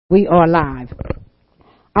We are live.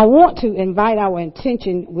 I want to invite our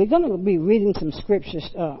attention. We're going to be reading some scriptures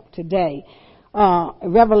today.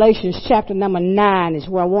 Revelations chapter number 9 is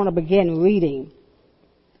where I want to begin reading.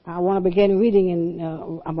 I'm going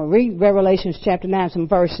to read Revelations chapter 9, some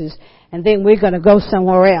verses, and then we're going to go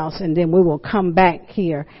somewhere else, and then we will come back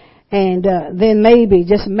here. And then maybe,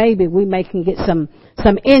 just maybe, we can get some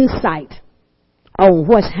insight on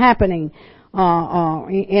what's happening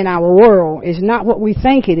in our world. Is not what we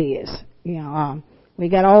think it is. We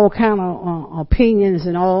got all kind of opinions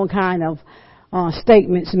and all kind of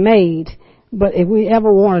statements made. But if we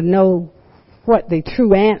ever want to know what the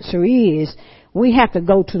true answer is, we have to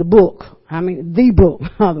go to the book. The book.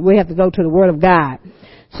 We have to go to the Word of God.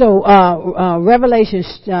 So Revelation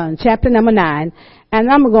chapter number 9,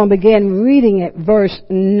 and I'm going to begin reading at verse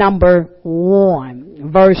number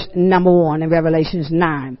 1. Verse number 1 in Revelations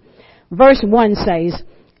 9. Verse 1 says,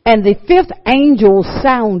 "And the fifth angel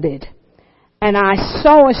sounded, and I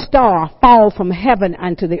saw a star fall from heaven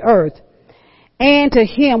unto the earth, and to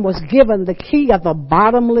him was given the key of the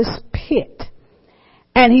bottomless pit.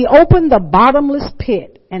 And he opened the bottomless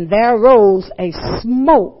pit, and there rose a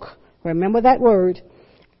smoke," remember that word,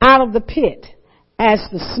 "out of the pit, as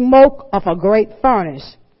the smoke of a great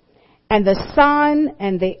furnace. And the sun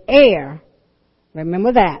and the air,"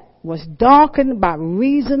 remember that, "was darkened by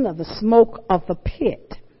reason of the smoke of the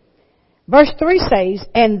pit." Verse 3 says,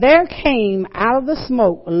 "And there came out of the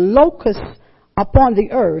smoke locusts upon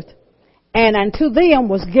the earth, and unto them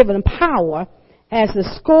was given power, as the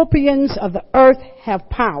scorpions of the earth have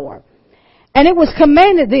power. And it was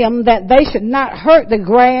commanded them that they should not hurt the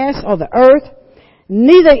grass or the earth,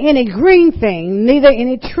 neither any green thing, neither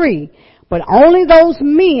any tree, but only those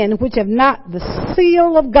men which have not the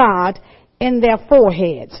seal of God in their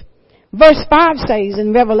foreheads." Verse 5 says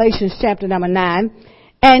in Revelation chapter number 9,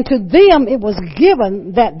 "And to them it was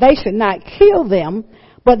given that they should not kill them,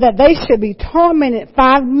 but that they should be tormented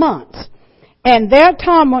 5 months. And their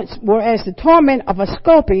torments were as the torment of a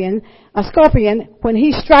scorpion when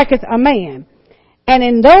he striketh a man. And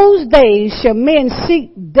in those days shall men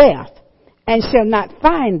seek death, and shall not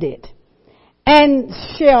find it, and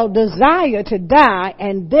shall desire to die,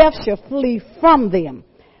 and death shall flee from them."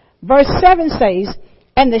 Verse 7 says,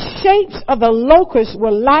 "And the shapes of the locusts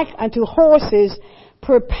were like unto horses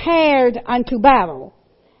prepared unto battle,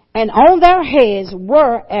 and on their heads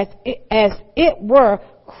were as it were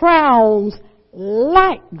crowns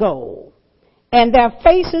like gold, and their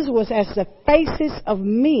faces was as the faces of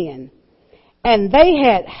men, and they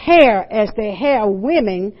had hair as the hair of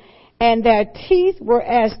women, and their teeth were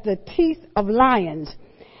as the teeth of lions,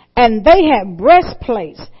 and they had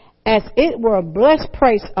breastplates as it were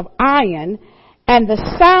breastplates of iron, and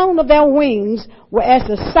the sound of their wings were as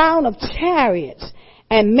the sound of chariots,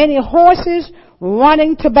 and many horses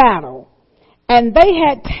running to battle. And they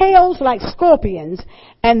had tails like scorpions,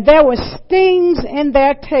 and there were stings in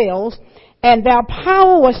their tails, and their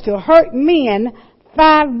power was to hurt men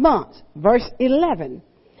 5 months. Verse 11.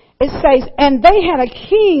 It says, "And they had a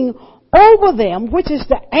king over them, which is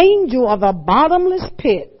the angel of the bottomless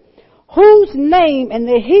pit, whose name in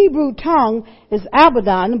the Hebrew tongue is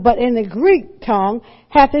Abaddon, but in the Greek tongue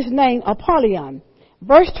hath his name Apollyon."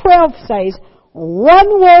 Verse 12 says,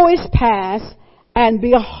 "One woe is past, and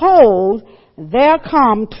behold, there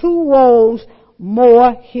come 2 woes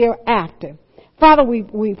more hereafter." Father,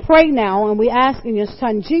 we pray now, and we ask in your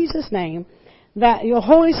Son Jesus' name that your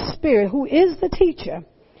Holy Spirit, who is the teacher,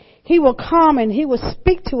 he will come and he will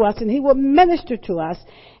speak to us, and he will minister to us,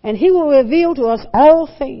 and he will reveal to us all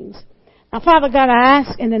things. Now, Father God, I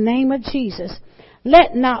ask in the name of Jesus,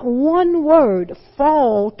 let not one word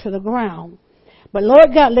fall to the ground, but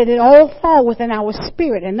Lord God, let it all fall within our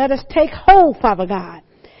spirit, and let us take hold, Father God,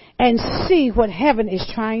 and see what heaven is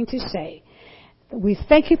trying to say. We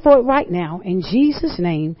thank you for it right now. In Jesus'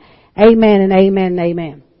 name, amen and amen and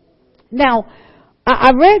amen. Now,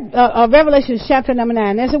 I read Revelation chapter number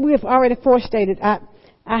 9. As we have already forestated, I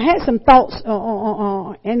had some thoughts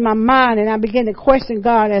in my mind, and I began to question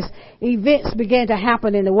God as events began to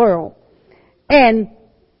happen in the world. And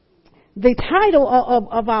the title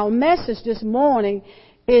of our message this morning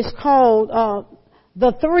is called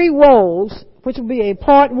The 3 Woes, which will be a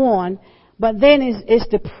part 1, but then it's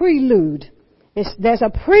the prelude. There's a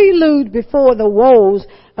prelude before the woes,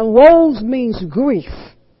 and woes means grief.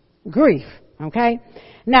 Grief, okay?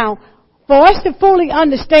 Now, for us to fully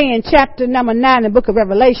understand chapter number 9 in the book of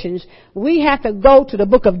Revelations, we have to go to the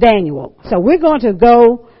book of Daniel. So we're going to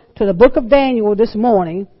go to the book of Daniel this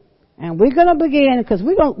morning, and we're going to begin because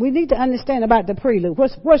we need to understand about the prelude.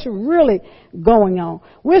 What's really going on?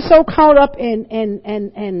 We're so caught up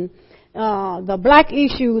in the black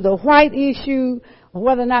issue, the white issue, or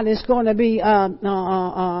whether or not it's going to be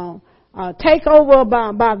takeover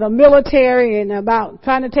by the military and about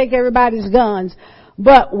trying to take everybody's guns.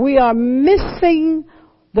 But we are missing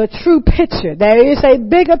the true picture. There is a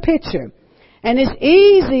bigger picture. And it's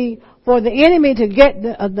easy for the enemy to get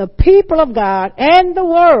the people of God and the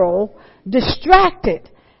world distracted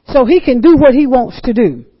so he can do what he wants to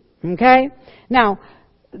do. Okay? Now,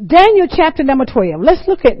 Daniel chapter number 12. Let's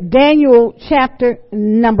look at Daniel chapter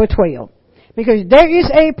number 12. Because there is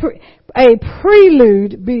a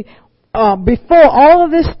prelude before all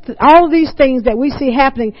of these things that we see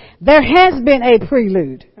happening. There has been a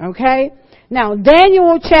prelude. Okay? Now,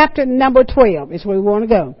 Daniel chapter number 12 is where we want to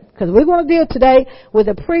go. Because we're going to deal today with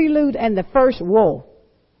the prelude and the first war.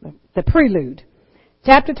 The prelude.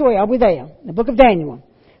 Chapter 12, are we there? The book of Daniel.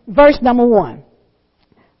 Verse number 1.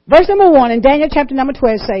 Verse number 1 in Daniel chapter number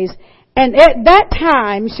 12 says, "And at that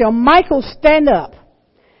time shall Michael stand up,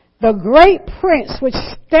 the great prince which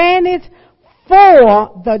standeth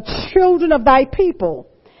for the children of thy people.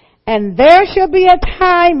 And there shall be a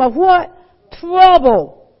time of" what?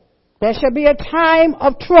 Trouble. There shall be a time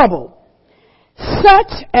of trouble,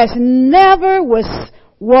 such as never was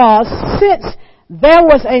since there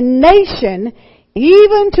was a nation,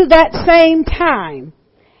 even to that same time.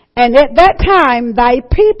 And at that time thy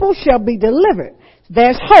people shall be delivered.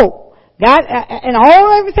 There's hope. God, and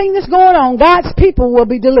everything that's going on, God's people will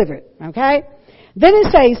be delivered. Okay? Then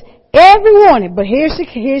it says, everyone, but here's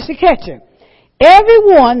the catcher.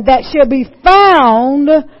 Everyone that shall be found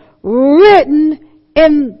written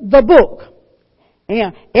in the book.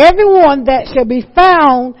 Yeah. Everyone that shall be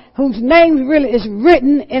found whose name really is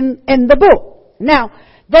written in the book. Now,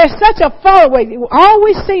 there's such a fall away. All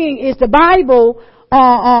we're seeing is the Bible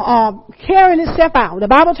carrying itself out. The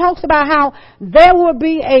Bible talks about how there will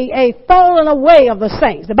be a falling away of the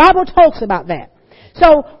saints. The Bible talks about that.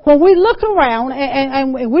 So when we look around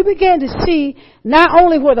and we begin to see not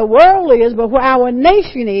only where the world is, but where our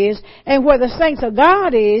nation is and where the saints of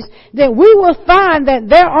God is, then we will find that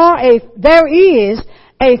there is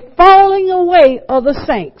a falling away of the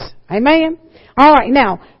saints. Amen. All right,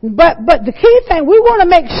 now, but the key thing, we want to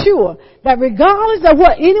make sure that regardless of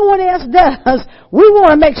what anyone else does, we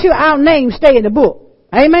want to make sure our name stay in the book.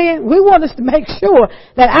 Amen. We want us to make sure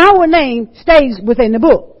that our name stays within the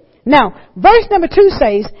book. Now, verse number 2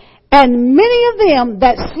 says, "And many of them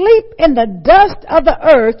that sleep in the dust of the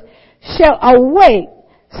earth shall awake,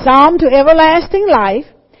 some to everlasting life,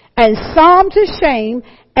 and some to shame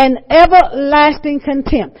and everlasting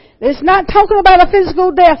contempt." It's not talking about a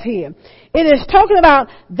physical death here. It is talking about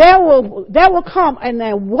there will come an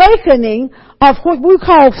awakening of what we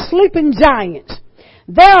call sleeping giants.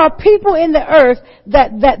 There are people in the earth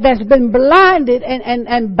that's been blinded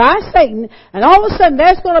and by Satan, and all of a sudden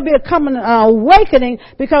there's going to be an awakening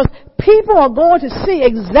because people are going to see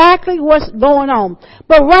exactly what's going on.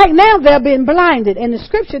 But right now they're being blinded, and the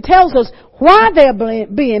scripture tells us why they're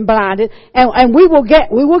being blinded, and we will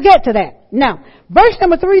get to that. Now, verse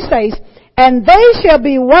number 3 says, "And they shall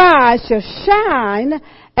be wise, shall shine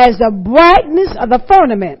as the brightness of the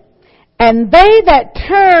firmament. And they that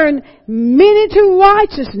turn many to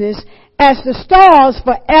righteousness as the stars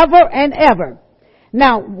forever and ever."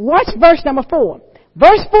 Now, watch verse number 4.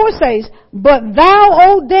 Verse 4 says, "But thou,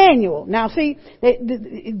 O Daniel." Now see,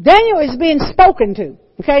 Daniel is being spoken to,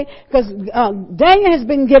 okay? Because Daniel has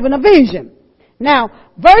been given a vision. Now,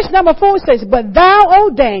 verse number 4 says, "But thou, O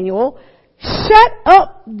Daniel, shut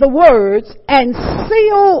up the words and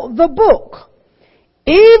seal the book,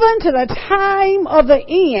 even to the time of the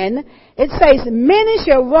end." It says, "Many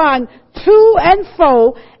shall run to and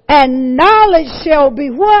fro, and knowledge shall be"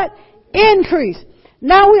 what? Increase.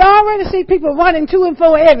 Now we already see people running to and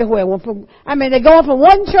fro everywhere. They're going from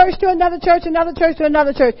one church to another church to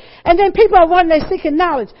another church. And then people are running, they're seeking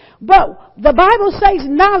knowledge. But the Bible says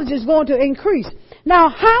knowledge is going to increase. Now,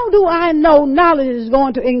 how do I know knowledge is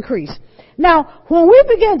going to increase? Now, when we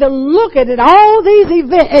begin to look at it, all these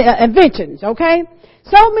inventions, okay?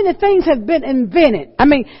 So many things have been invented.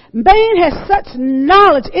 Man has such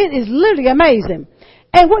knowledge. It is literally amazing.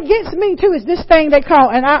 And what gets me too is this thing they call,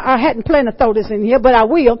 and I hadn't planned to throw this in here, but I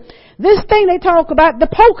will. This thing they talk about, the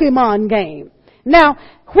Pokemon game. Now,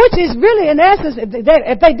 which is really in essence, if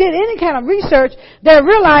they did any kind of research, they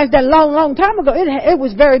realized that long time ago it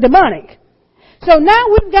was very demonic. So now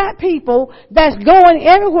we've got people that's going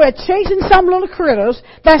everywhere chasing some little critters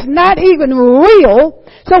that's not even real.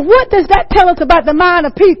 So what does that tell us about the mind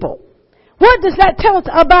of people? What does that tell us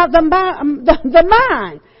about the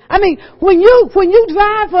mind? I mean, when you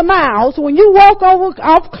drive for miles, when you walk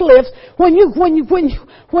off cliffs, when you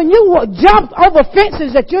jump over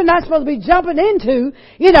fences that you're not supposed to be jumping into,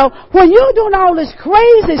 when you're doing all this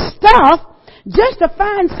crazy stuff, just to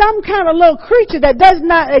find some kind of little creature that does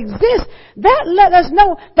not exist, that let us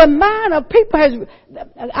know the mind of people has,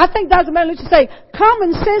 I think Dr. Miller used to say,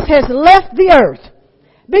 common sense has left the earth.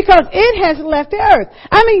 Because it has left the earth.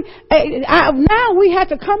 I mean, now we have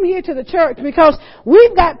to come here to the church because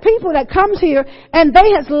we've got people that comes here and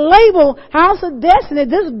they has labeled House of Destiny,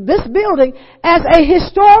 this building, as a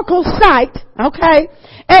historical site, okay?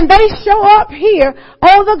 And they show up here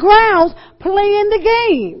on the grounds playing the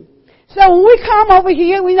game. So when we come over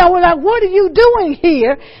here, we're like, what are you doing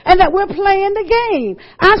here? And that we're playing the game.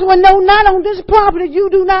 I said, well, no, not on this property.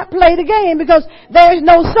 You do not play the game because there is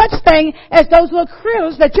no such thing as those little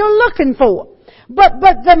critters that you're looking for. But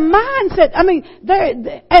the mindset, I mean,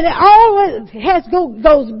 and it always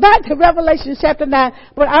goes back to Revelation chapter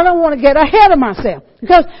 9, but I don't want to get ahead of myself.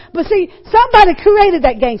 But see, somebody created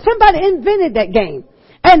that game. Somebody invented that game.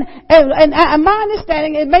 And my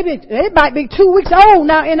understanding, it might be 2 weeks old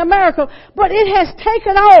now in America, but it has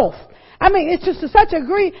taken off. I mean, it's just to such a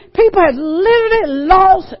degree, people have literally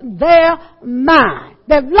lost their mind.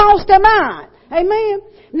 They've lost their mind. Amen.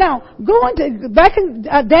 Now, back in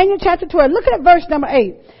Daniel chapter 12, look at verse number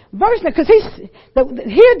 8. Because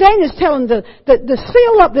here Daniel's telling to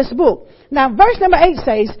seal up this book. Now, verse number 8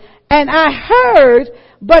 says, and I heard,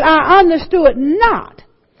 but I understood not.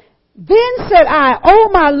 Then said I, O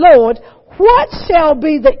my Lord, what shall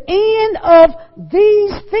be the end of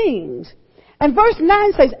these things? And verse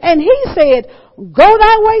 9 says, and he said, go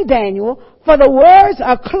thy way, Daniel, for the words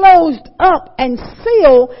are closed up and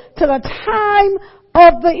sealed to the time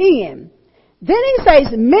of the end. Then he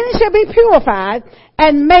says, many shall be purified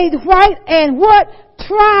and made white and what?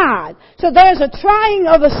 Tried. So there's a trying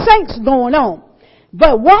of the saints going on.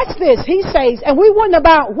 But watch this, he says, and we wonder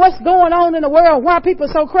about what's going on in the world, why people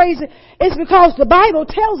are so crazy. It's because the Bible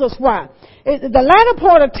tells us why. The latter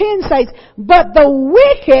part of 10 says, but the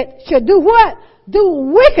wicked shall do what? Do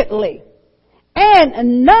wickedly.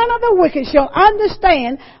 And none of the wicked shall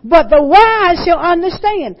understand, but the wise shall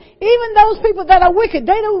understand. Even those people that are wicked,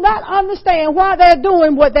 they do not understand why they're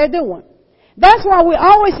doing what they're doing. That's why we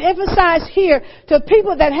always emphasize here to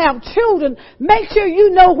people that have children, make sure you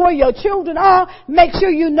know where your children are. Make sure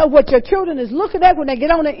you know what your children is looking at when they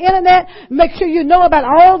get on the internet. Make sure you know about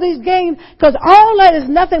all these games, because all that is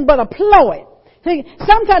nothing but a ploy. See,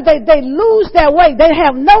 sometimes they lose their way. They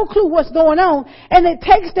have no clue what's going on, and it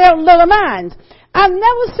takes their little minds. I've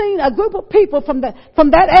never seen a group of people from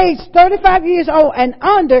that age, 35 years old and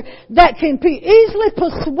under, that can be easily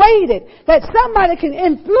persuaded that somebody can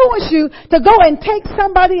influence you to go and take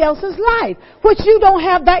somebody else's life, which you don't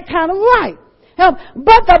have that kind of right. But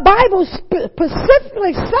the Bible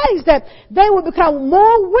specifically says that they will become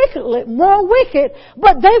more wicked,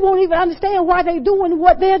 but they won't even understand why they're doing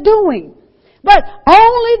what they're doing. But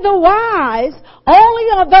only the wise,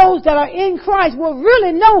 only of those that are in Christ will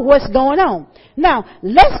really know what's going on. Now,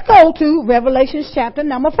 let's go to Revelation chapter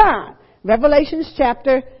number 5. Revelation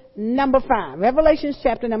chapter number 5. Revelation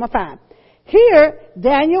chapter number 5. Here,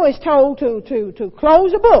 Daniel is told to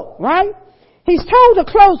close the book, right? He's told to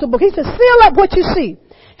close the book. He said, seal up what you see.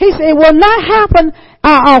 He said, it will not happen,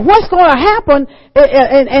 what's going to happen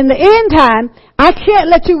in the end time, I can't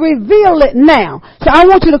let you reveal it now. So I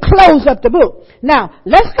want you to close up the book. Now,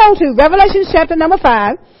 let's go to Revelation chapter number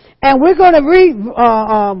 5, and we're going to read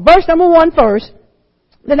verse number 1 first.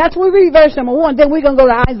 Then after we read verse number 1, then we're going to go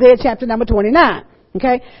to Isaiah chapter number 29.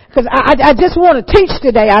 Okay? Because I just want to teach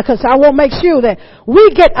today, because I want to make sure that we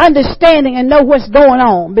get understanding and know what's going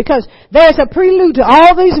on. Because there's a prelude to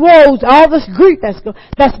all these woes, all this grief that's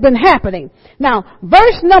been happening. Now,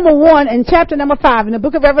 verse number 1 in chapter number 5 in the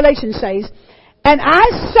book of Revelation says, and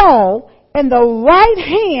I saw in the right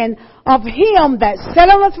hand of him that sat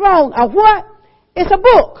on the throne a what? It's a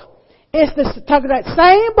book. It's talking that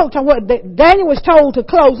same book, what Daniel was told to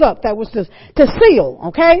close up. That was to seal,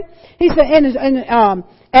 okay? He said, and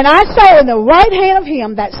I saw in the right hand of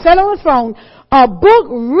him that sat on the throne a book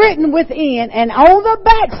written within, and on the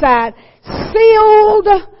backside sealed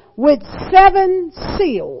with 7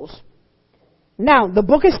 seals. Now, the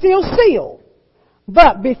book is still sealed.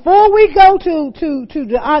 But before we go to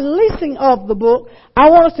the unleashing of the book, I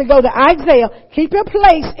want us to go to Isaiah. Keep your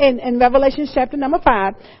place in Revelation chapter number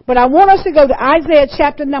 5. But I want us to go to Isaiah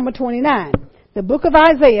chapter number 29. The book of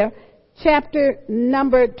Isaiah chapter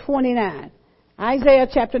number 29. Isaiah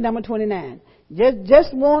chapter number 29.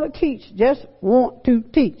 Just want to teach. Just want to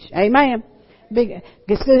teach. Amen.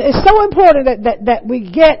 It's so important that we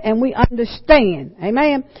get and we understand.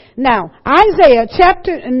 Amen. Now, Isaiah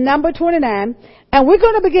chapter number 29, and we're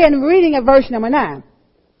going to begin reading at verse number 9.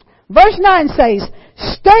 Verse 9 says,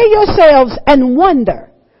 "Stir yourselves and wonder.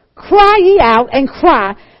 Cry ye out and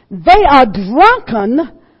cry. They are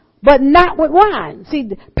drunken, but not with wine." See,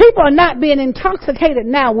 people are not being intoxicated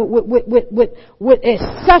now with its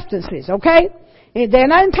substances, okay? They're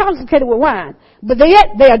not intoxicated with wine, but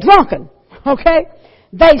yet they are drunken, okay?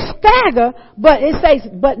 They stagger, but it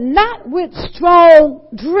says, but not with strong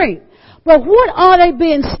drink. But what are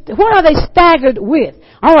they staggered with?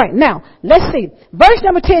 All right, now, let's see. Verse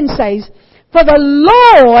number 10 says, "For the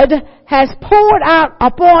Lord has poured out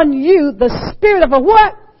upon you the spirit of a"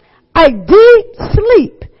 what? "A deep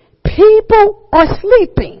sleep." People are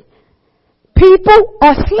sleeping. People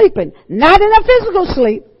are sleeping. Not in a physical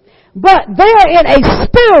sleep, but they are in a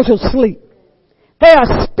spiritual sleep. They are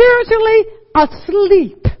spiritually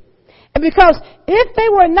asleep. And because if they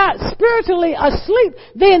were not spiritually asleep,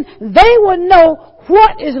 then they would know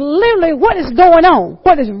what is going on,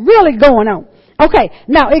 what is really going on. Okay,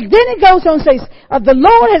 now then it goes on and says, "The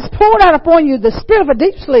Lord has poured out upon you the spirit of a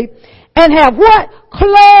deep sleep, and have" what?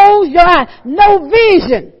 "Closed your eyes." No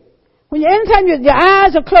vision. Anytime your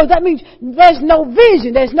eyes are closed, that means there's no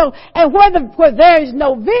vision. And where there is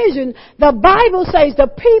no vision, the Bible says the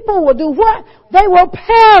people will do what? They will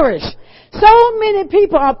perish. So many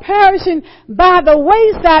people are perishing by the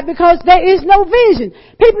wayside because there is no vision.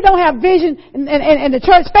 People don't have vision in the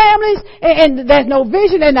church families, and there's no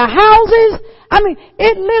vision in the houses. I mean,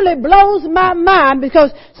 it literally blows my mind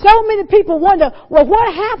because so many people wonder, well,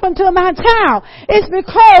 what happened to my child? It's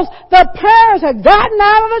because the parents have gotten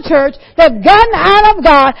out of the church, they've gotten out of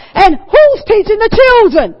God, and who's teaching the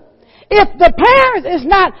children? If the parents is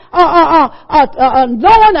not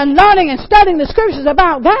knowing and learning and studying the scriptures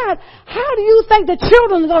about God, how do you think the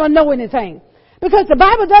children are going to know anything? Because the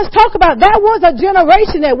Bible does talk about there was a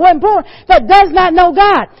generation at one point that does not know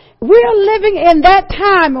God. We're living in that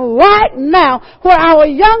time right now where our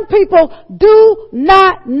young people do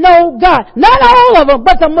not know God. Not all of them,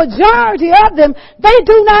 but the majority of them, they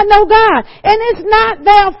do not know God. And it's not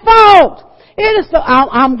their fault. It is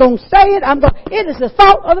I'm going to say it, it is the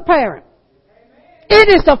fault of the parent. It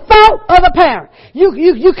is the fault of the parent. You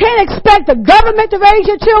can't expect the government to raise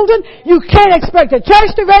your children. You can't expect the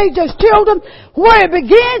church to raise your children. Where it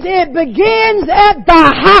begins at the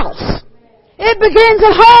house. It begins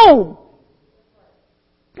at home.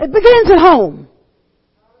 It begins at home.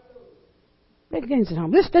 It begins at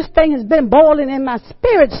home. This thing has been boiling in my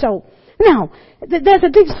spirit, so now there's a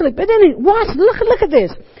deep sleep. But then look at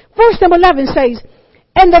this. Verse number 11 says,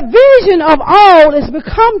 "And the vision of all is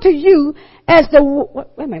become to you as the..."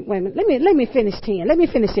 Wait a minute. Let me finish 10. Let me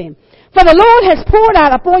finish 10. "For the Lord has poured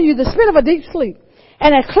out upon you the spirit of a deep sleep,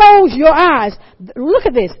 and has closed your eyes." Look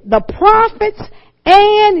at this. "The prophets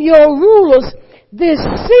and your rulers, the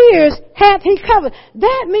seers hath he covered."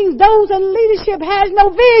 That means those in leadership has no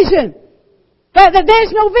vision.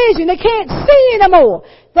 There's no vision. They can't see anymore.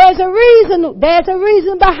 There's a reason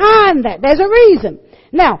behind that. There's a reason.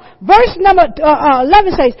 Now, verse number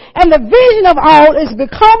 11 says, "And the vision of all is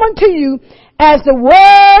become unto you as the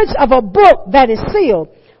words of a book that is sealed,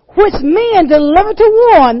 which men deliver to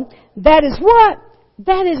one that is" what?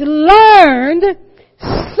 "That is learned,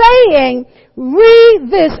 saying, Read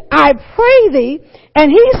this, I pray thee."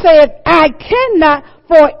 And he said, "I cannot,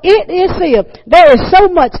 for it is sealed." There is so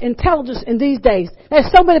much intelligence in these days.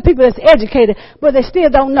 There's so many people that's educated, but they still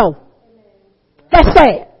don't know. That's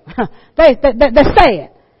sad. They're sad.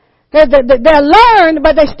 They're learned,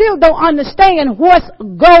 but they still don't understand what's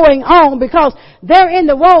going on because they're in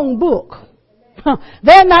the wrong book.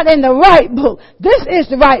 They're not in the right book. This is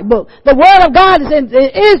the right book. The Word of God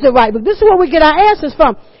is the right book. This is where we get our answers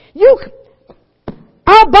from.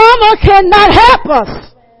 Obama cannot help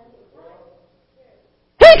us.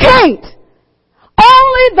 He can't.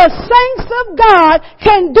 Only the saints of God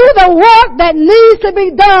can do the work that needs to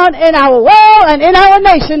be done in our world and in our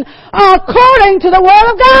nation according to the Word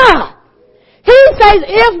of God. He says,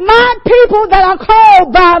 "If my people that are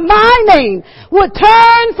called by my name would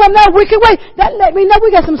turn from their wicked way," that let me know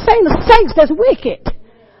we got some saints that's wicked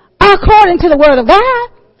according to the Word of God.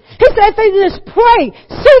 He said, if they just pray,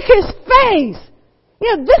 seek His face.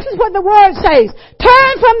 This is what the Word says.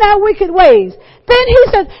 Turn from their wicked ways. Then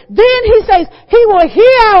he says, He will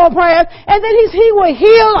hear our prayers, and then He will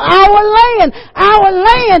heal our land. Our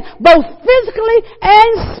land, both physically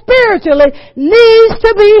and spiritually, needs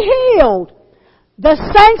to be healed. The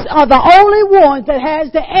saints are the only ones that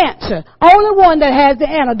has the answer. Only one that has the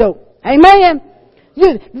antidote. Amen.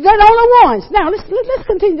 They're the only ones. Now, let's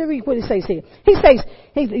continue to read what he says here. He says,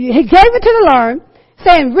 he gave it to the learned,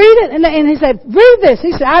 saying, read it, and he said, read this.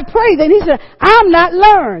 He said, I pray. Then he said, I'm not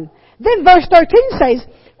learned. Then verse 13 says,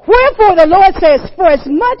 wherefore the Lord says, for as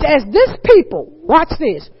much as this people, watch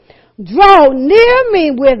this, draw near me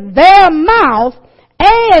with their mouth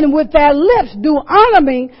and with their lips do honor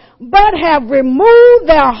me, but have removed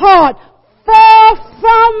their heart far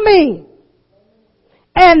from me.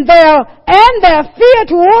 And their fear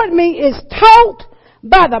toward me is taught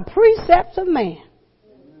by the precepts of man.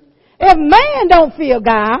 If man don't fear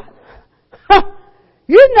God,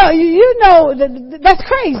 you know that's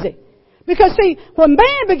crazy. Because see, when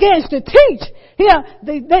man begins to teach,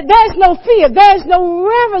 there's no fear, there's no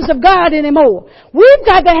reverence of God anymore. We've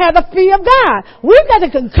got to have the fear of God. We've got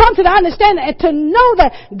to come to the understanding and to know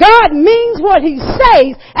that God means what He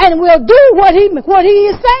says and will do what He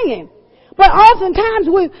is saying. But oftentimes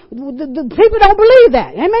the people don't believe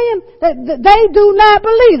that. Amen? They do not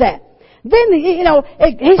believe that. Then, he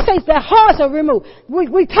says their hearts are removed.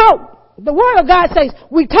 We talk, the Word of God says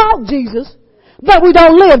we talk Jesus, but we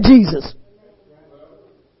don't live Jesus.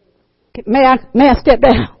 May I step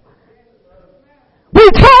down? We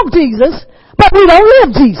talk Jesus, but we don't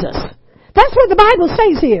live Jesus. That's what the Bible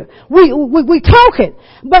says here. We talk it.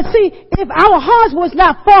 But see, if our hearts was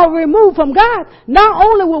not far removed from God, not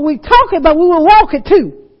only will we talk it, but we will walk it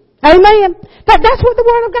too. Amen? That's what the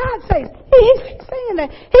Word of God says. He's saying that.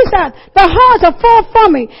 He said, the hearts are far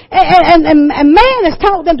from me. And man has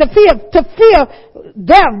taught them to fear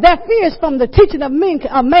death. Their fear is from the teaching of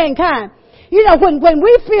mankind. When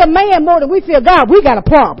we fear man more than we fear God, we got a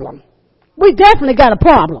problem. We definitely got a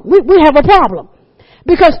problem. We have a problem.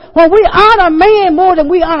 Because when we honor man more than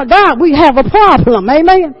we honor God, we have a problem.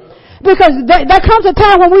 Amen? Because there comes a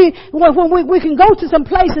time when we can go to some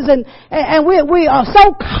places and we are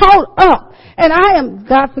so caught up. And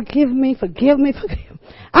God forgive me.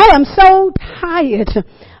 I am so tired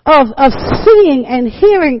of seeing and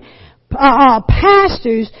hearing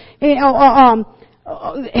pastors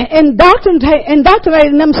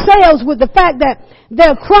indoctrinating themselves with the fact that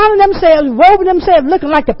they're crowning themselves, robing themselves, looking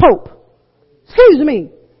like the Pope. Excuse me.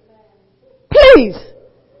 Please.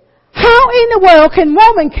 How in the world can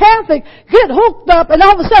Roman Catholic get hooked up and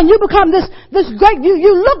all of a sudden you become this great,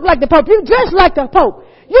 you look like the Pope, you dress like the Pope.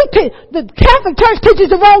 The Catholic Church teaches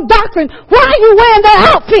the wrong doctrine. Why are you wearing their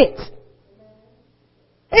outfits?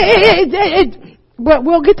 But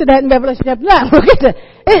we'll get to that in Revelation chapter 9. We'll get to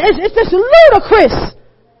it's just ludicrous.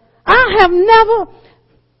 I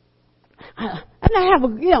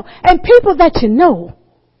and people that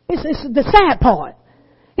it's the sad part.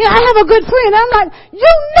 I have a good friend. I'm like, you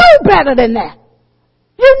know better than that.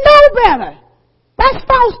 You know better. That's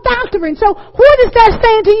false doctrine. So what is that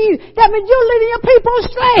saying to you? That means you're leading your people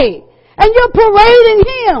astray. And you're parading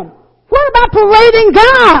Him. What about parading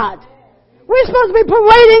God? We're supposed to be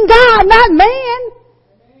parading God, not man.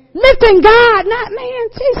 Lifting God, not man.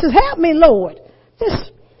 Jesus, help me, Lord.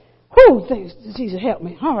 Jesus, help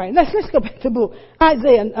me. All right, let's go back to the book.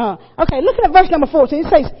 Isaiah. Look at verse number 14.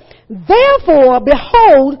 It says, therefore,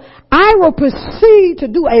 behold, I will proceed to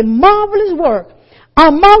do a marvelous work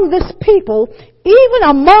among this people, even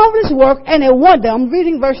a marvelous work and a wonder. I'm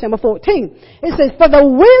reading verse number 14. It says, for the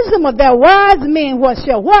wisdom of their wise men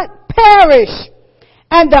shall perish?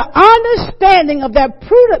 And the understanding of their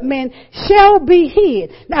prudent men shall be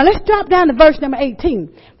hid. Now let's drop down to verse number 18.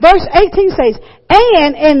 Verse 18 says,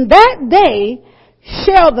 and in that day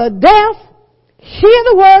shall the deaf hear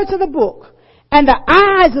the words of the book, and the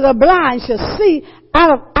eyes of the blind shall see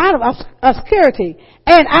out of obscurity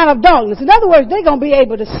and out of darkness. In other words, they're going to be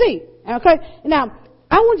able to see. Okay? Now,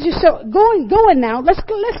 I want you to going now. Let's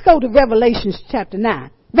go to Revelation chapter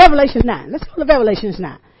 9. Revelation 9. Let's go to Revelation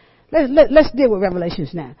 9. Let's deal with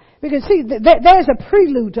Revelations now. Because see, there's a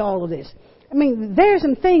prelude to all of this. I mean, there's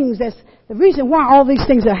some things that's the reason why all these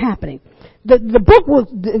things are happening. The book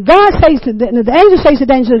God says to the angel says to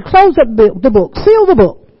the angel, close up the book, seal the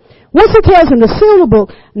book. Once He tells him to seal the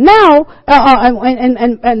book, now,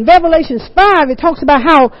 in Revelations 5, it talks about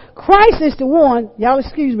how Christ is the one,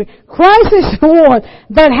 Christ is the one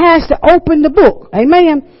that has to open the book.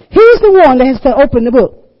 Amen? He's the one that has to open the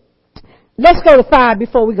book. Let's go to 5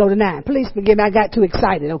 before we go to 9. Please forgive me, I got too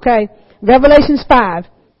excited, okay? Revelations 5,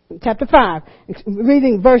 chapter 5,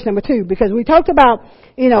 reading verse number 2, because we talked about,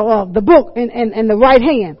 the book in the right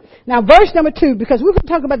hand. Now, verse number 2, because we're going to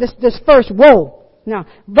talk about this first woe. Now,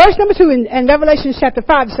 verse number 2 in Revelation chapter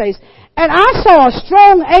 5 says, and I saw a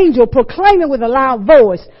strong angel proclaiming with a loud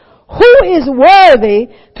voice, who is worthy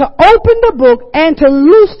to open the book and to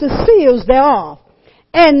loose the seals thereof?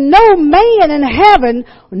 And no man in heaven,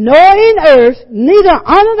 nor in earth, neither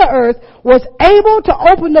under the earth, was able to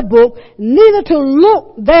open the book, neither to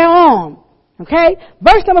look thereon. Okay?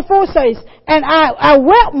 Verse number 4 says, and I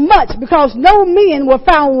wept much because no men were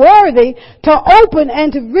found worthy to open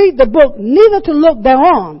and to read the book, neither to look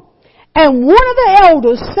thereon. And one of the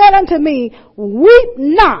elders said unto me, weep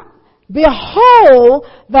not. Behold,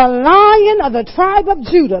 the Lion of the tribe of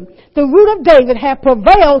Judah, the root of David, hath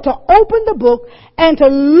prevailed to open the book and to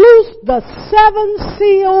loose the 7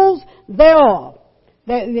 seals thereof.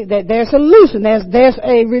 There's a loosing, there's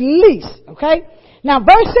a release. Okay? Now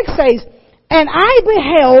verse 6 says, and I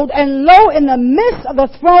beheld, and lo, in the midst of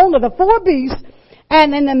the throne of the 4 beasts,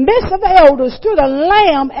 and in the midst of the elders stood a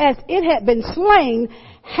lamb as it had been slain,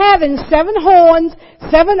 having 7 horns,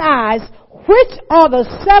 7 eyes, which are the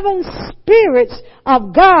 7 spirits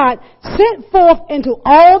of God sent forth into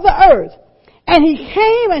all the earth. And he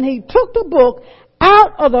came and he took the book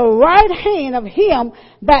out of the right hand of him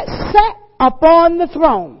that sat upon the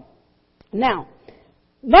throne. Now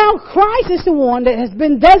Christ is the one that has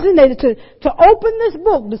been designated to open this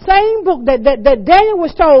book, the same book that Daniel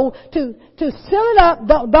was told to seal it up,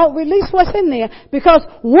 don't release what's in there, because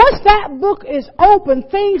once that book is open,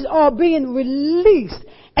 things are being released.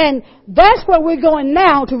 And that's where we're going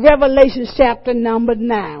now to Revelation chapter number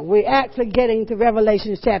 9. We're actually getting to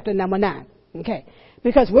Revelation chapter number 9. Okay.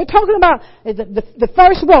 Because we're talking about the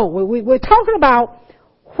first woe. We're talking about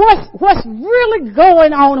what's really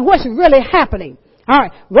going on, what's really happening. All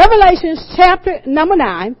right, Revelation chapter number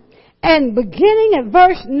 9, and beginning at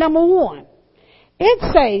verse number 1. It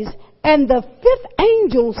says, and the 5th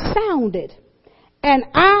angel sounded, and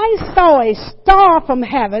I saw a star from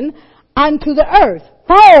heaven unto the earth,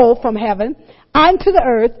 fall from heaven unto the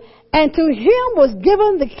earth, and to him was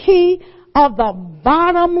given the key of the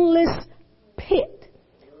bottomless pit.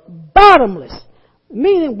 Bottomless,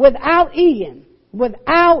 meaning without end.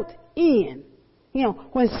 Without end. You know,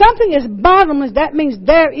 when something is bottomless, that means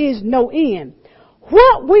there is no end.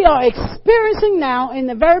 What we are experiencing now, in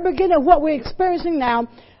the very beginning of what we're experiencing now,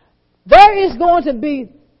 there is going to be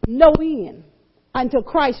no end until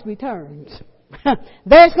Christ returns.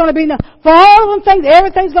 There's going to be no, for all of them things,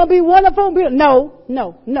 everything's going to be wonderful. No.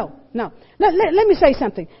 Let me say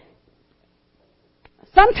something.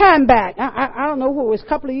 Sometime back, I don't know what it was, a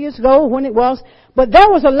couple of years ago, when it was, but there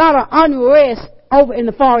was a lot of unrest over in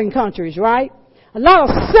the foreign countries, right? A lot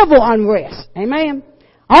of civil unrest. Amen.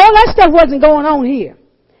 All that stuff wasn't going on here.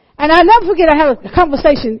 And I never forget, I had a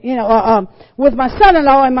conversation, with my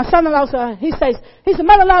son-in-law, and my son-in-law said, he said,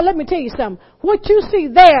 mother-in-law, let me tell you something. What you see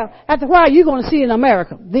there, after a while, you're going to see in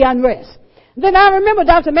America, the unrest. Then I remember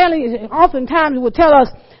Dr. Manley oftentimes would tell us,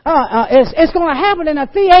 it's going to happen in a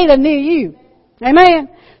theater near you. Amen.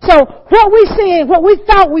 So what we see, what we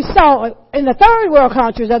thought we saw in the third world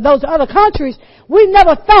countries or those other countries, we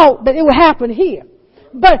never thought that it would happen here.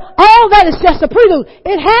 But all that is just a prelude.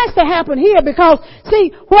 It has to happen here because,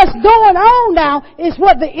 see, what's going on now is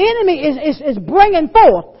what the enemy is bringing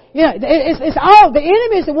forth. You know, it's all, the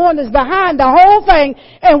enemy is the one that's behind the whole thing,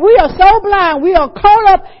 and we are so blind, we are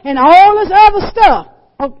caught up in all this other stuff.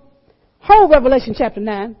 Whole Revelation chapter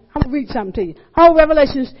 9. I'm going to read something to you. Whole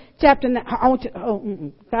Revelation chapter 9. I want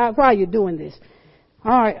you, God, why are you doing this?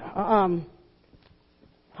 All right,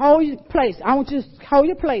 hold your place. I want you to hold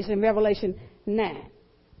your place in Revelation 9.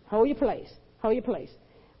 Hold your place. Hold your place.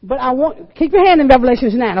 But keep your hand in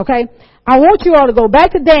Revelation 9, okay? I want you all to go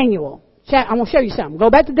back to Daniel. I'm going to show you something.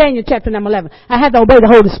 Go back to Daniel chapter number 11. I had to obey the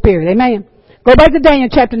Holy Spirit. Amen. Go back to Daniel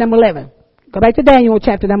chapter number 11. Go back to Daniel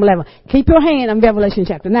chapter number 11. Keep your hand on Revelation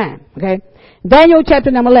chapter 9. Okay? Daniel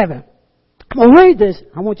chapter number 11. I'm going to read this.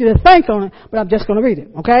 I want you to think on it, but I'm just going to read it.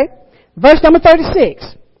 Okay? Verse number 36.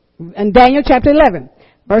 In Daniel chapter 11.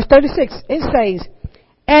 Verse 36. It says,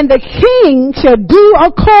 and the king shall do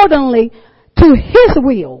accordingly to his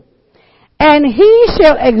will, and he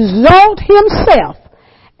shall exalt himself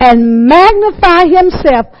and magnify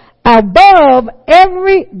himself above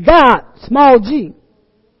every god, small g.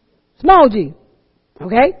 Small g.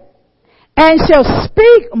 Okay? And shall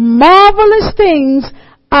speak marvelous things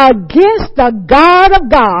against the God of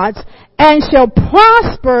gods, and shall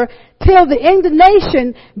prosper till the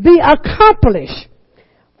indignation be accomplished.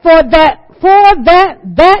 For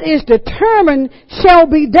that is determined shall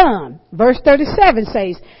be done. Verse 37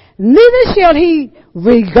 says, neither shall he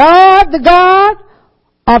regard the God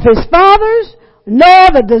of his fathers, nor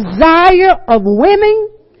the desire of women,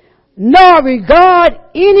 nor regard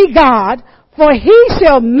any God, for he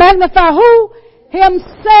shall magnify who?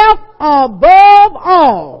 Himself above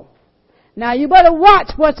all. Now you better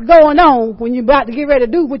watch what's going on when you're about to get ready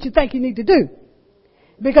to do what you think you need to do.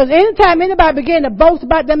 Because anytime anybody begin to boast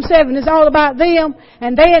about themselves and it's all about them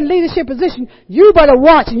and they in leadership position, you better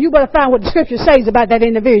watch and you better find what the scripture says about that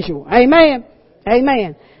individual. Amen.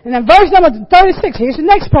 Amen. And then verse number 36, here's the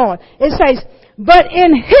next part. It says, but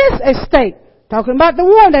in his estate, talking about the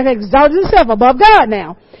one that exalted himself above God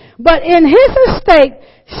now, but in his estate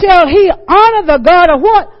shall he honor the God of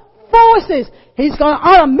what? Forces. He's going to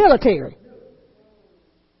honor military.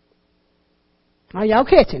 Are y'all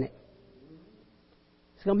catching it?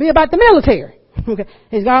 It's going to be about the military. Okay.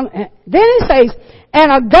 Then it says,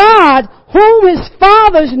 and a God whom his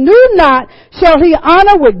fathers knew not shall he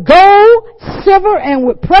honor with gold, silver, and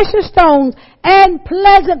with precious stones and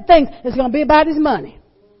pleasant things. It's going to be about his money.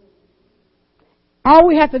 All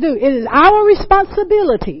we have to do, it is our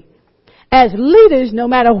responsibility as leaders, no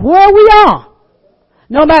matter where we are,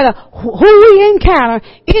 no matter who we encounter,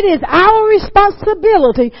 it is our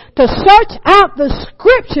responsibility to search out the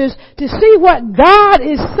scriptures to see what God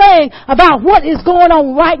is saying about what is going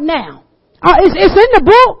on right now. It's in the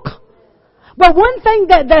book. But one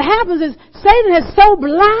thing that happens is Satan has so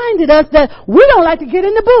blinded us that we don't like to get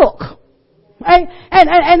in the book. Right?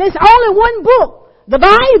 And it's only one book. The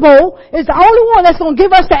Bible is the only one that's going to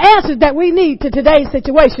give us the answers that we need to today's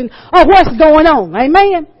situation of what's going on.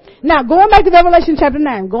 Amen? Now, going back to Revelation chapter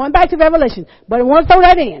 9, going back to Revelation, but I want to throw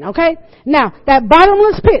that in, okay? Now, that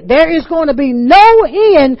bottomless pit, there is going to be no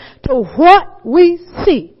end to what we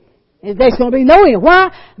see. There's going to be no end.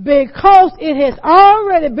 Why? Because it has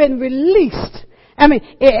already been released.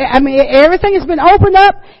 Everything has been opened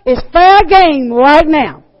up. It's fair game right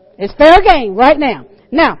now. It's fair game right now.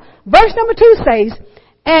 Now, verse number 2 says,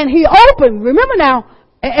 and he opened, remember now,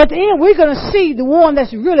 at the end we're going to see the one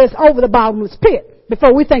that's really over the bottomless pit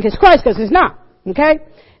before we think it's Christ, because it's not. Okay?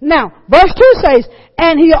 Now, verse 2 says,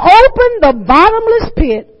 and he opened the bottomless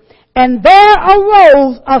pit, and there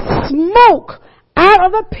arose a smoke out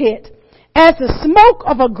of the pit as the smoke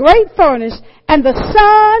of a great furnace, and the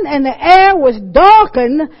sun and the air was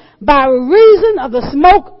darkened by reason of the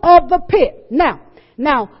smoke of the pit. Now,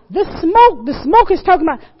 the smoke is talking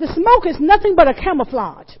about, the smoke is nothing but a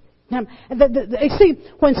camouflage. Now, see,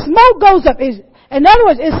 when smoke goes up, in other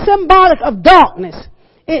words, it's symbolic of darkness.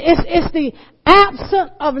 It's the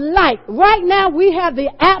absence of light. Right now, we have the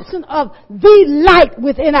absence of the light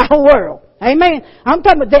within our world. Amen. I'm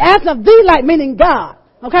talking about the absence of the light, meaning God.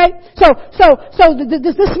 Okay? So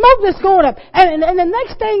the smoke that's going up. And the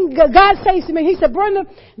next thing God says to me, he said, Brenda,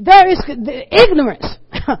 there is the ignorance.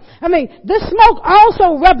 This smoke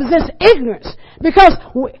also represents ignorance. Because,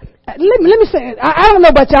 let me say, I don't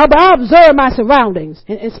know about y'all, but I observe my surroundings.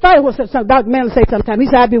 In spite of what Dr. Manley says sometimes, he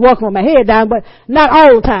said I'd be walking with my head down, but not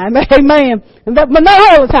all the time. Amen. But not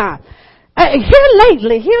all the time. Here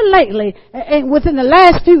lately, and within the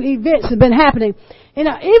last few events that have been happening,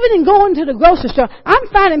 even in going to the grocery store, I'm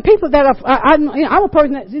finding people that I'm a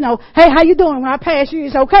person that, hey, how you doing? When I pass you,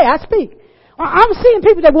 it's okay, I speak. I'm seeing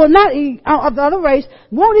people that will not eat of the other race,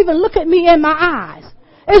 won't even look at me in my eyes.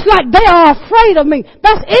 It's like they are afraid of me.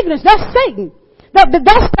 That's ignorance. That's Satan. That's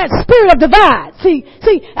that spirit of divide. See,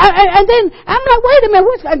 and then I'm like, wait a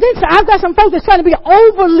minute. And then I've got some folks that's trying to be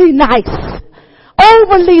overly nice.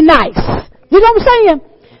 Overly nice. You know what I'm saying?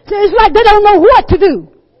 So it's like they don't know what to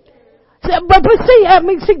do. But see,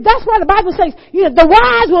 that's why the Bible says, the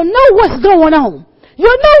wise will know what's going on.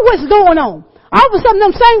 You'll know what's going on. All of a sudden,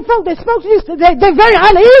 them same folk that spoke to you, they're very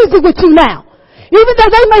uneasy with you now. Even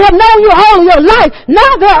though they may have known you all of your life,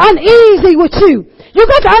 now they're uneasy with you. You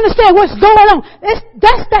got to understand what's going on.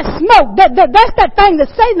 That's that smoke. That's that thing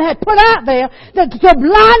that Satan had put out there to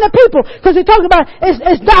blind the people. Because he talked about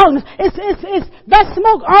it's darkness. That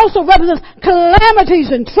smoke also represents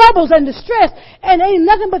calamities and troubles and distress. And ain't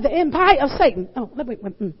nothing but the empire of Satan. Oh,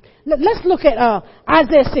 let's look at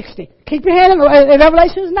Isaiah 60. Keep your hand on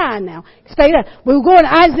Revelation 9 now. Stay there. We're going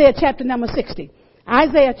to Isaiah chapter number 60.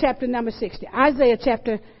 Isaiah chapter number 60. Isaiah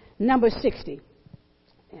chapter number 60.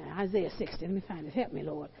 Isaiah 60. Let me find it. Help me,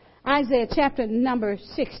 Lord. Isaiah chapter number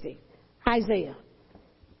 60. Isaiah.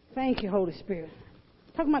 Thank you, Holy Spirit.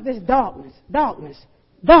 Talking about this darkness. Because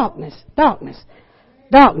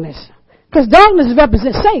darkness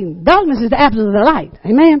represents Satan. Darkness is the absence of the light.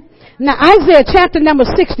 Amen. Now, Isaiah chapter number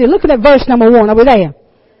 60. Looking at verse number 1. Are we there?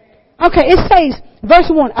 Okay, it says, verse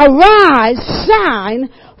 1. Arise, shine,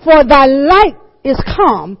 for thy light is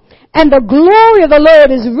come, and the glory of the Lord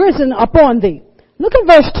is risen upon thee. Look at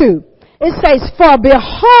verse 2. It says, for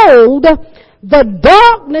behold, the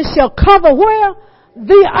darkness shall cover where?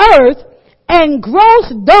 The earth, and gross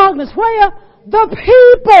darkness where? The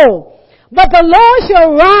people. But the Lord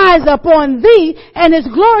shall rise upon thee, and his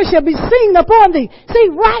glory shall be seen upon thee. See,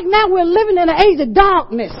 right now we're living in an age of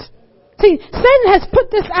darkness. See, Satan has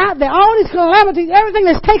put this out there, all these calamities, everything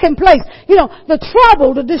that's taking place, the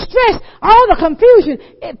trouble, the distress, all the confusion.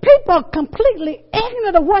 People are completely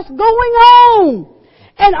ignorant of what's going on.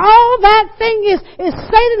 And all that thing is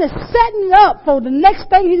Satan is setting up for the next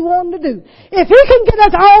thing he's wanting to do. If he can get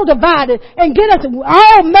us all divided and get us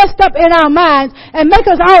all messed up in our minds and make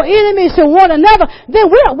us all enemies to one another, then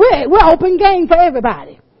we're open game for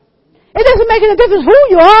everybody. It doesn't make any difference who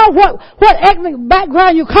you are, what ethnic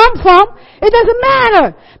background you come from. It doesn't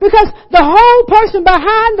matter. Because the whole person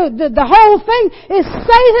behind the whole thing is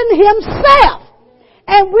Satan himself.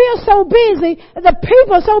 And we're so busy, the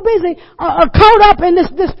people are so busy, are caught up in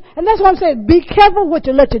this, and that's why I'm saying, be careful what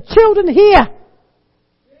you let your children hear.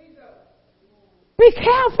 Be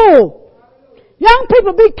careful. Young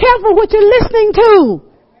people, be careful what you're listening to.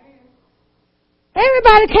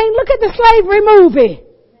 Everybody can't look at the slavery movie.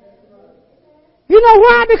 You know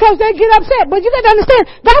why? Because they get upset. But you got to understand,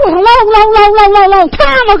 that was a long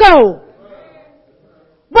time ago.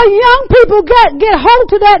 But young people get hold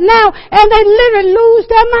to that now, and they literally lose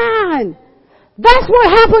their mind. That's what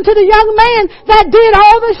happened to the young man that did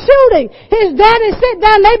all the shooting. His daddy sit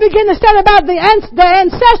down, they begin to study about the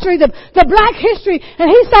ancestry, the black history, and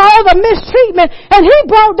he saw all the mistreatment, and he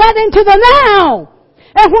brought that into the now.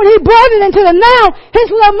 And when he brought it into the now,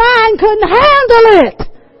 his little mind couldn't handle it.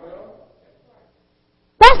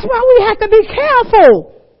 That's why we have to be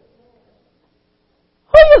careful.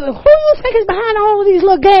 Who you think is behind all of these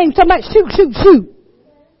little games talking about shoot?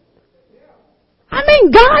 I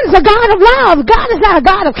mean, God is a God of love. God is not a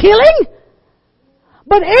God of killing.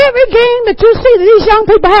 But every game that you see that these young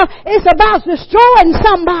people have, it's about destroying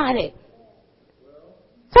somebody.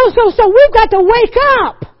 So we've got to wake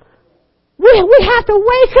up. We have to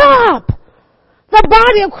wake up. The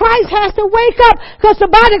body of Christ has to wake up, because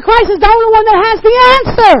the body of Christ is the only one that has the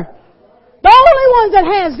answer. The only one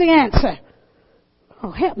that has the answer. Oh,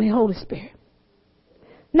 help me, Holy Spirit.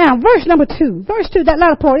 Now, verse number 2. Verse 2, that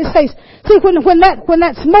latter part, it says, see, when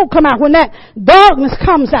that smoke come out, when that darkness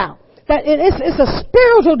comes out, that it's a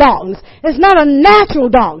spiritual darkness. It's not a natural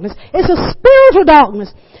darkness. It's a spiritual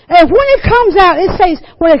darkness. And when it comes out, it says,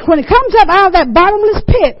 when it comes up out of that bottomless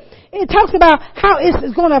pit, it talks about how it's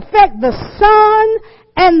going to affect the sun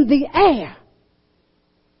and the air.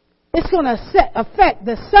 It's going to affect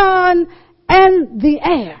the sun and the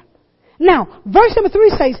air. Now, verse number 3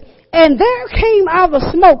 says, and there came out of the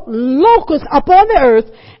smoke locusts upon the earth,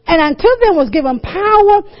 and unto them was given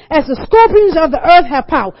power as the scorpions of the earth have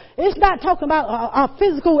power. It's not talking about a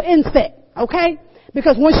physical insect, okay?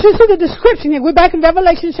 Because once you see the description here, we're back in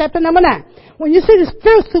Revelation chapter number 9. When you see the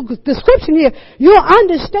spiritual description here, you'll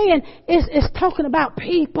understand it's talking about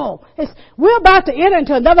people. We're about to enter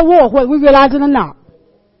into another war, whether we realize it or not.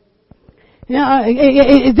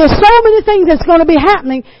 There's so many things that's going to be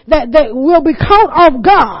happening that will be caught off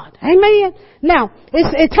guard. Amen? Now,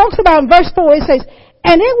 it talks about in verse 4, it says,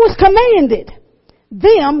 and it was commanded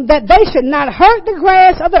them that they should not hurt the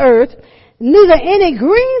grass of the earth, neither any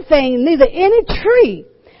green thing, neither any tree,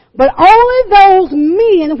 but only those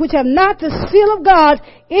men which have not the seal of God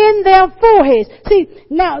in their foreheads. See,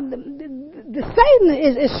 now, the Satan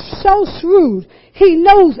is so shrewd. He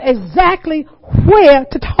knows exactly where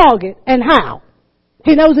to target and how.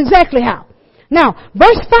 He knows exactly how. Now,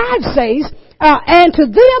 verse 5 says, and to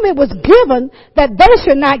them it was given that they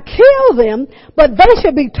should not kill them, but they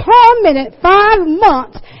should be tormented 5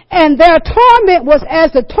 months, and their torment was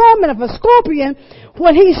as the torment of a scorpion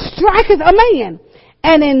when he striketh a man.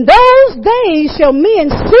 And in those days shall men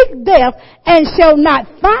seek death, and shall not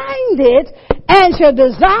find it, and shall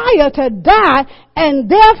desire to die, and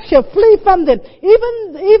death shall flee from them.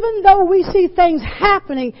 Even though we see things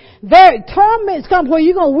happening, there torments come where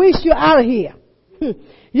you're going to wish you're out of here.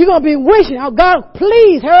 You're going to be wishing, oh God,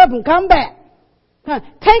 please hurry up and come back.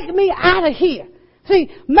 Take me out of here. See,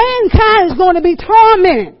 mankind is going to be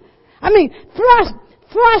tormented. I mean,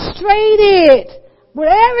 frustrated with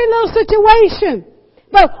every little situation.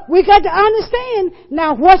 But we got to understand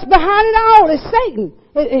now what's behind it all is Satan.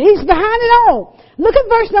 He's behind it all. Look at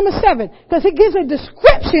verse number 7, because it gives a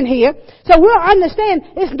description here, so we'll understand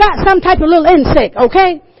it's not some type of little insect,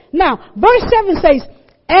 okay? Now, verse 7 says,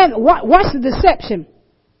 and what's the deception?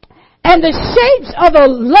 And the shapes of the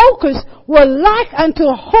locusts were like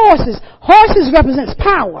unto horses. Horses represents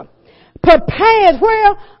power. Prepared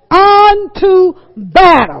where? Unto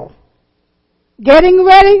battle. Getting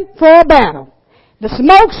ready for a battle. The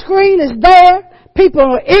smoke screen is there. People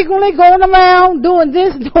are eagerly going around doing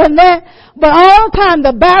this, doing that. But all the time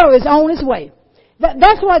the battle is on its way.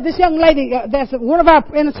 That's why this young lady, that's one of our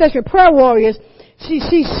intercessory prayer warriors, she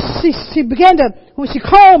began to, when she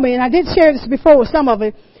called me, and I did share this before with some of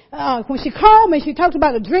it, when she called me, she talked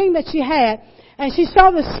about a dream that she had, and she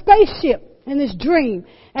saw the spaceship in this dream.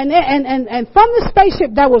 And from the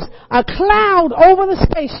spaceship, there was a cloud over the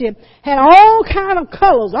spaceship, had all kind of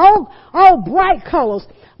colors, all bright colors.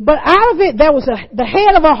 But out of it, there was the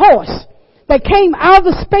head of a horse that came out of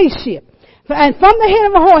the spaceship. And from the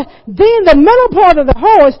head of a horse, then the middle part of the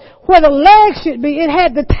horse, where the legs should be, it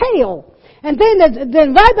had the tail. And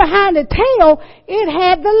then right behind the tail, it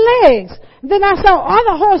had the legs. Then I saw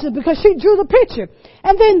other horses because she drew the picture.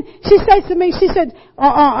 And then she said to me,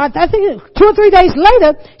 I think 2 or 3 days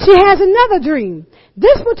later, she has another dream.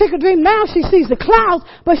 This particular dream, now she sees the clouds,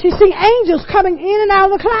 but she sees angels coming in and out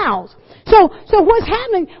of the clouds. So what's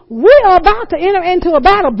happening? We are about to enter into a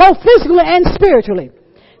battle, both physically and spiritually.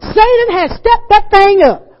 Satan has stepped that thing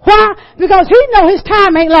up. Why? Because he knows his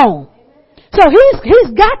time ain't long. So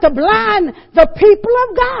he's got to blind the people of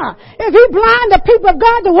God. If he blind the people of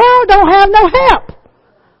God, the world don't have no help.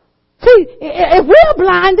 See, if we're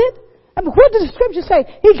blinded, what does the scripture say?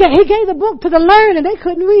 He gave the book to the learned and they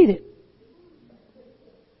couldn't read it.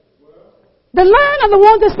 The learned are the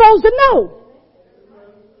ones that's supposed to know.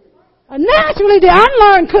 Naturally, the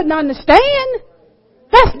unlearned couldn't understand.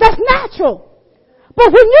 That's natural. But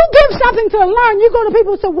when you give something to the learned, you go to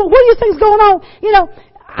people and say, well, what do you think is going on? You know,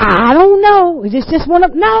 I don't know. It's just one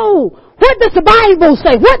of, no. What does the Bible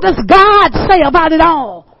say? What does God say about it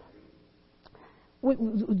all?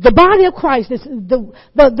 The body of Christ, the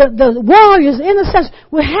warriors, intercessors,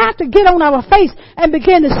 we have to get on our face and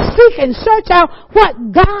begin to seek and search out what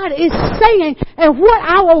God is saying and what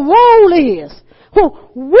our role is.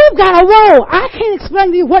 Well, we've got a role. I can't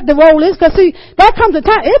explain to you what the role is because see, that comes a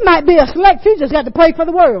time, it might be a select few just got to pray for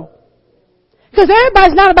the world. Because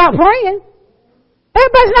everybody's not about praying.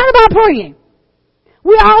 Everybody's not about praying.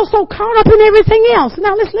 We're also caught up in everything else.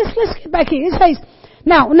 Now let's get back here. It says,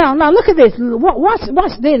 now look at this.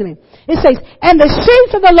 Watch the enemy. It says, and the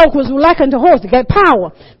shapes of the locusts were like unto horses. They got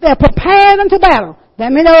power. They're prepared unto battle.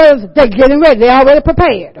 That means they're getting ready. They're already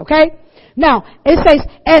prepared. Okay? Now, it says,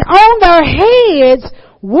 and on their heads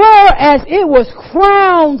were as it was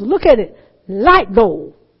crowns. Look at it. Like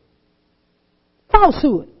gold.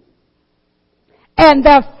 Falsehood. And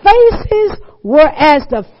their faces were as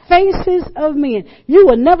the faces of men. You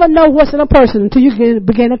will never know what's in a person until you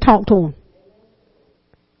begin to talk to them.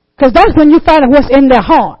 Because that's when you find out what's in their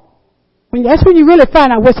heart. That's when you really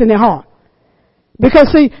find out what's in their heart.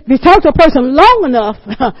 Because see, if you talk to a person long enough,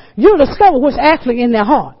 you'll discover what's actually in their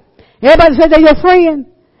heart. Everybody says they're your friend.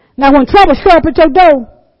 Now when trouble shows up at your door,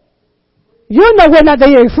 you'll know whether or not they're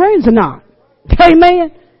your friends or not.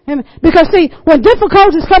 Amen. Because see, when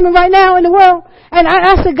difficulties coming right now in the world, and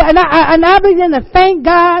I said, and I began to thank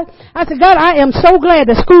God. I said, God, I am so glad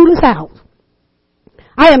that school is out.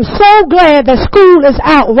 I am so glad that school is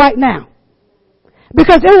out right now.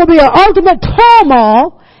 Because it will be an ultimate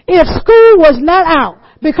turmoil if school was not out.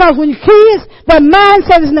 Because when your kids, their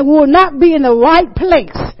mindset will not be in the right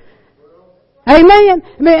place. Amen.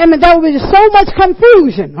 I mean, there will be so much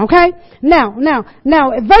confusion. Okay. Now,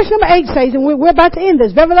 verse number 8 says, and we're about to end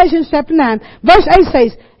this. Revelation chapter 9, verse 8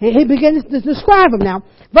 says, he begins to describe them now.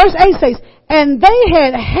 Verse 8 says, and they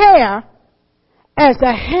had hair as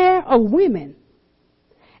the hair of women,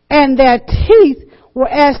 and their teeth were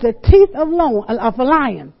as the teeth of a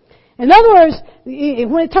lion. In other words,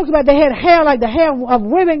 when it talks about they had hair like the hair of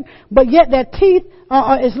women, but yet their teeth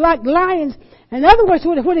is like lions. In other words,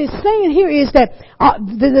 what it's saying here is that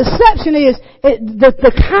the deception is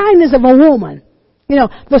the kindness of a woman. You know,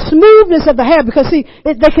 the smoothness of the hair, because see,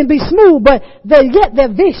 they can be smooth, but yet they're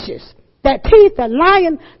vicious. That teeth, the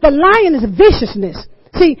lion is viciousness.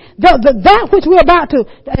 See, that which we're about to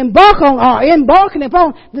embark on or embarking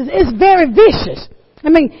upon is very vicious. I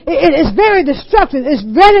mean, it's very destructive. It's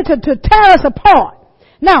ready to tear us apart.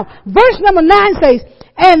 Now, verse number 9 says,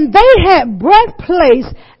 and they had breastplates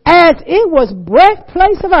as it was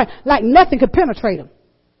breastplates of iron, like nothing could penetrate them.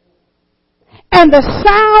 And the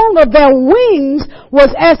sound of their wings was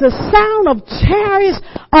as the sound of chariots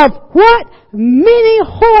of what? Many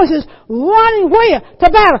horses running where? To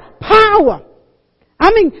battle. Power. I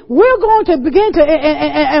mean, we're going to begin to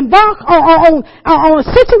embark on a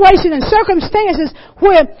situation and circumstances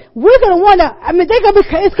where we're going to wonder, I mean,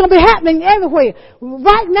 it's going to be happening everywhere.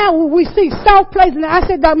 Right now, we see soft places, and I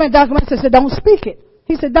said, Dr. Mann said, don't speak it.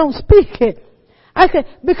 He said, don't speak it. I said,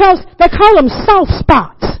 because they call them soft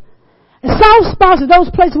spots. And soft spots are those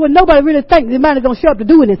places where nobody really thinks they're going to show up to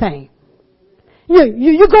do anything.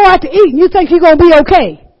 You go out to eat and you think you're going to be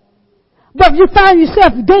okay. But you find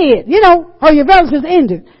yourself dead, or your relatives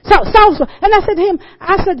injured. And I said to him,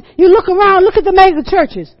 you look around, look at the mega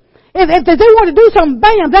churches. If they want to do something,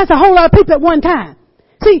 bam, that's a whole lot of people at one time.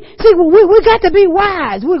 See, we got to be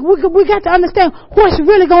wise. We got to understand what's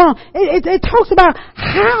really going on. It talks about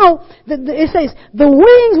how it says the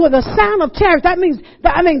wings were the sound of chariots. That means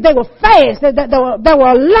they were fast. There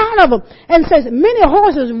were a lot of them, and it says many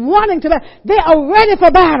horses running to battle. They are ready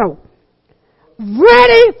for battle.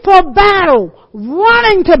 Ready for battle.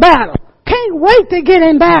 Running to battle. Can't wait to get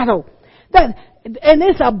in battle. And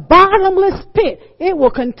it's a bottomless pit. It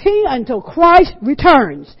will continue until Christ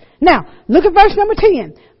returns. Now, look at verse number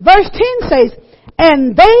 10. Verse 10 says,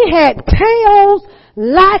 and they had tails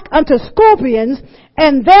like unto scorpions,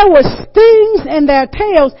 and there were stings in their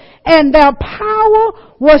tails, and their power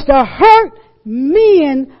was to hurt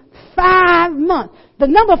men 5 months. The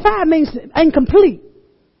number 5 means incomplete.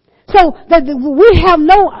 So that we have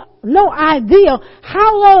no idea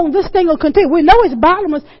how long this thing will continue. We know it's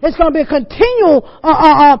bottomless. It's going to be a continual,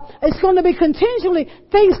 it's going to be continually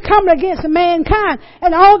things coming against mankind.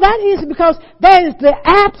 And all that is because there is the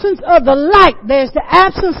absence of the light. There's the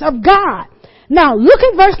absence of God. Now look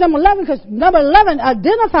at verse number 11, because number 11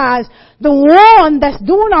 identifies the one that's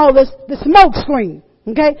doing all this, the smoke screen.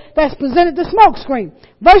 Okay? That's presented the smoke screen.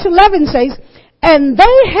 Verse 11 says, and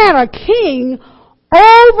they had a king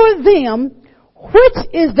over them, which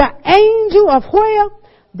is the angel of where?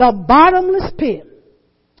 The bottomless pit.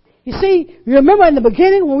 You see, you remember in the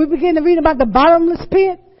beginning when we began to read about the bottomless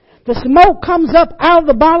pit? The smoke comes up out of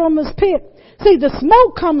the bottomless pit. See, the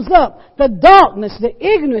smoke comes up, the darkness, the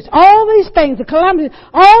ignorance, all these things, the calamity,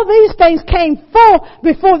 all these things came forth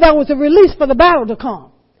before there was a release for the battle to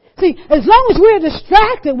come. See, as long as we're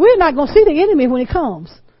distracted, we're not going to see the enemy when he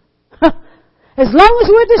comes. As long as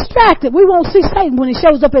we're distracted, we won't see Satan when he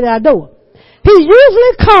shows up at our door. He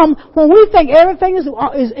usually comes when we think everything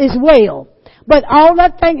is well. But all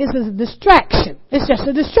that thing is a distraction. It's just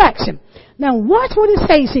a distraction. Now watch what it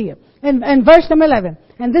says here in verse number 11.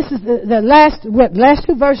 And this is the last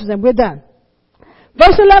 2 verses and we're done.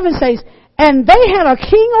 Verse 11 says, and they had a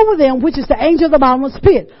king over them, which is the angel of the bottomless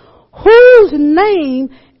pit, whose name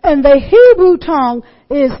in the Hebrew tongue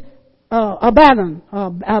is Abaddon.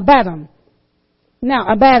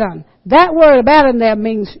 Now, Abaddon. That word Abaddon there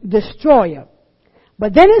means destroyer.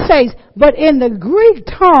 But then it says, but in the Greek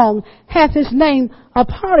tongue hath his name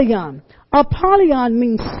Apollyon. Apollyon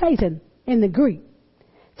means Satan in the Greek.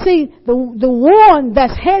 See, the one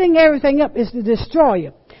that's heading everything up is the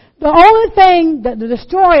destroyer. The only thing that the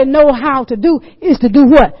destroyer know how to do is to do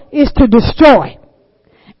what? Is to destroy.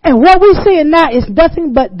 And what we're seeing now is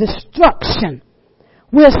nothing but destruction.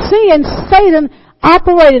 We're seeing Satan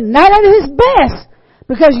operating not at his best,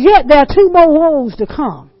 because yet there are 2 more woes to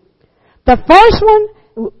come. The first one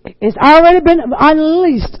has already been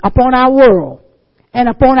unleashed upon our world and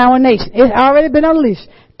upon our nation. It's already been unleashed.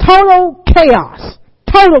 Total chaos.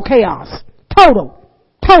 Total chaos.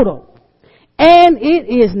 Total. And it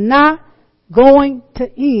is not going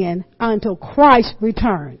to end until Christ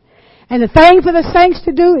returns. And the thing for the saints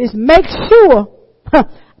to do is make sure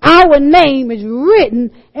our name is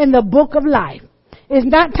written in the book of life. It's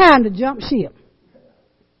not time to jump ship.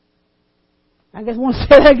 I just want to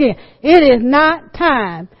say that again. It is not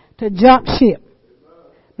time to jump ship.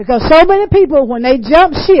 Because so many people, when they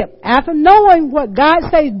jump ship, after knowing what God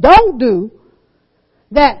says don't do,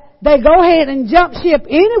 that they go ahead and jump ship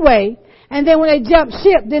anyway, and then when they jump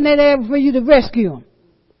ship, then they're there for you to rescue them.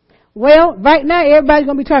 Well, right now, everybody's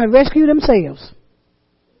going to be trying to rescue themselves.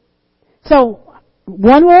 So,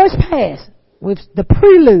 one word's passed. With the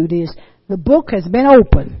prelude is, the book has been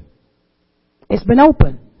opened. It's been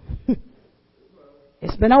opened.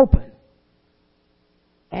 It's been opened.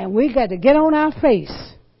 And we got to get on our face.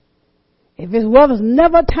 If it was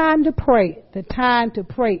never time to pray, the time to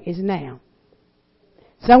pray is now.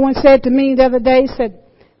 Someone said to me the other day, said,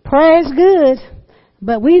 prayer is good,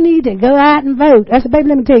 but we need to go out and vote. I said, baby,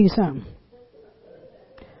 let me tell you something.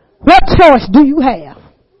 What choice do you have?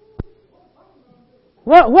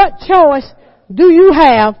 What choice do you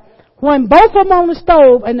have when both of them on the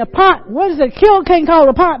stove and the pot, what is it, Kill King called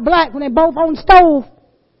the pot black when they both on the stove?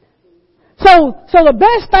 So the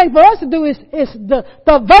best thing for us to do is the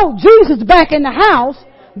vote Jesus back in the house,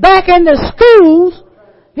 back in the schools,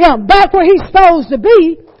 back where he's supposed to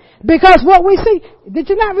be. Because what we see, did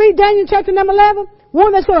you not read Daniel chapter number 11? One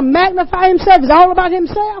that's going to magnify himself is all about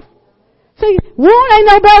himself. See, one ain't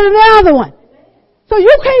no better than the other one. So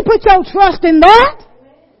you can't put your trust in that.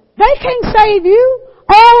 They can't save you.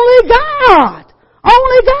 Only God.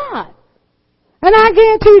 Only God. And I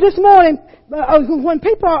guarantee you this morning, when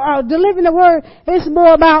people are delivering the word, it's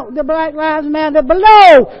more about the Black Lives Matter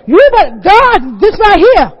below. God, this right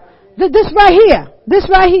here. This right here. This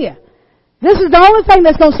right here. This is the only thing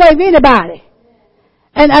that's going to save anybody.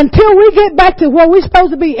 And until we get back to where we're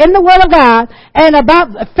supposed to be in the Word of God and about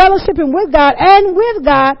fellowshipping with God and with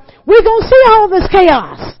God, we're going to see all this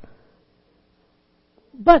chaos.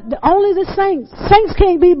 But only the saints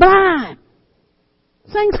can't be blind.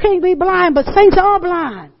 Saints can't be blind, but saints are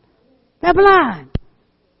blind. They're blind.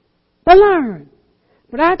 They learn.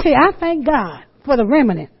 But I tell you, I thank God for the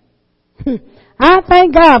remnant. I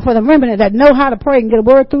thank God for the remnant that know how to pray and get a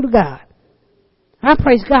word through to God. I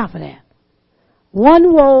praise God for that.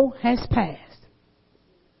 One woe has passed.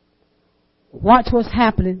 Watch what's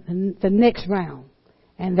happening in the next round.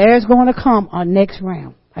 And there's going to come a next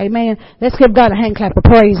round. Amen. Let's give God a hand clap of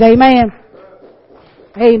praise. Amen.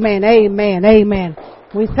 Amen. Amen. Amen.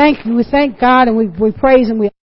 We thank you. We thank God and we praise Him.